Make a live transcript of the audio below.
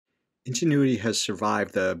Ingenuity has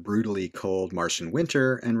survived the brutally cold Martian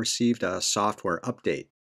winter and received a software update.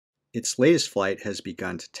 Its latest flight has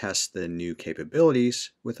begun to test the new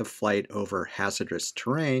capabilities with a flight over hazardous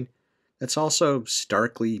terrain that's also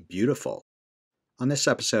starkly beautiful. On this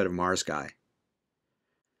episode of Mars Guy,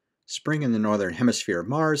 spring in the northern hemisphere of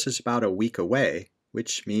Mars is about a week away,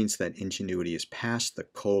 which means that Ingenuity is past the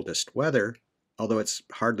coldest weather, although it's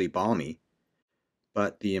hardly balmy.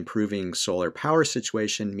 But the improving solar power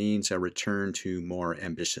situation means a return to more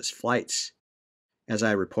ambitious flights. As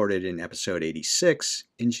I reported in episode 86,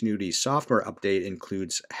 Ingenuity's software update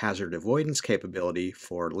includes hazard avoidance capability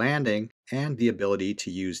for landing and the ability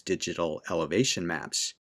to use digital elevation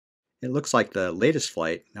maps. It looks like the latest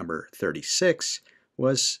flight, number 36,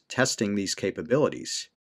 was testing these capabilities.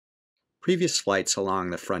 Previous flights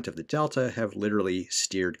along the front of the delta have literally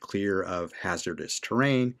steered clear of hazardous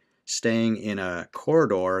terrain, staying in a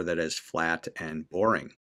corridor that is flat and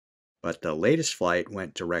boring. But the latest flight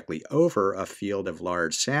went directly over a field of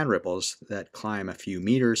large sand ripples that climb a few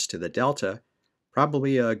meters to the delta,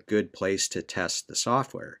 probably a good place to test the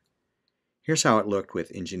software. Here's how it looked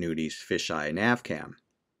with Ingenuity's fisheye navcam.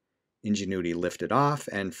 Ingenuity lifted off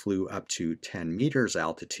and flew up to 10 meters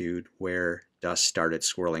altitude, where dust started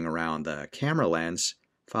swirling around the camera lens,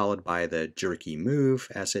 followed by the jerky move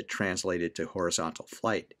as it translated to horizontal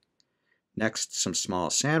flight. Next, some small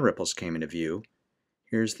sand ripples came into view.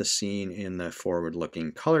 Here's the scene in the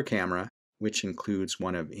forward-looking color camera, which includes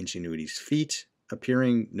one of Ingenuity's feet,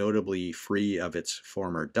 appearing notably free of its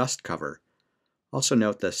former dust cover. Also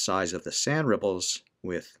note the size of the sand ripples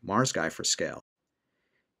with Mars Guy for scale.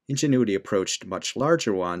 Ingenuity approached much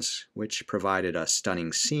larger ones, which provided a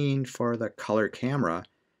stunning scene for the color camera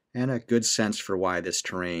and a good sense for why this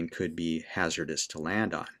terrain could be hazardous to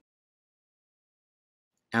land on.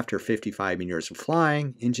 After 55 meters of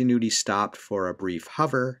flying, Ingenuity stopped for a brief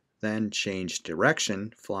hover, then changed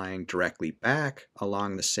direction, flying directly back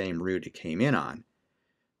along the same route it came in on.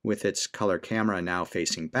 With its color camera now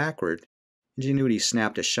facing backward, Ingenuity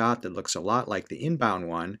snapped a shot that looks a lot like the inbound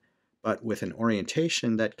one, but with an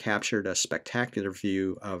orientation that captured a spectacular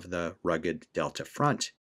view of the rugged delta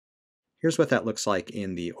front. Here's what that looks like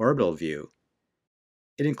in the orbital view.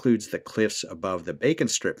 It includes the cliffs above the Bacon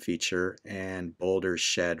Strip feature and boulders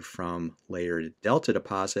shed from layered delta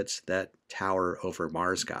deposits that tower over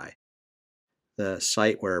Mars Guy. The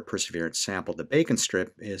site where Perseverance sampled the Bacon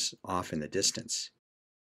Strip is off in the distance.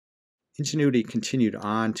 Ingenuity continued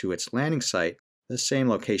on to its landing site, the same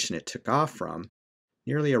location it took off from,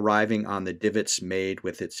 nearly arriving on the divots made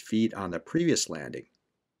with its feet on the previous landing.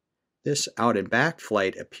 This out and back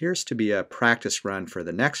flight appears to be a practice run for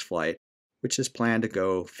the next flight, which is planned to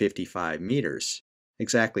go 55 meters,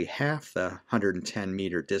 exactly half the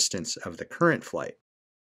 110-meter distance of the current flight.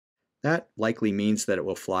 That likely means that it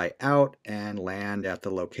will fly out and land at the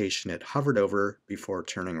location it hovered over before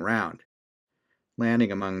turning around.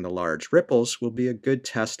 Landing among the large ripples will be a good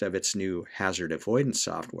test of its new hazard avoidance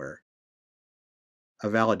software. A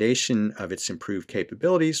validation of its improved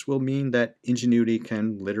capabilities will mean that Ingenuity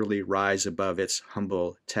can literally rise above its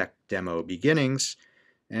humble tech demo beginnings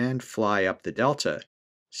and fly up the delta,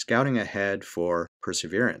 scouting ahead for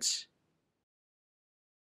Perseverance.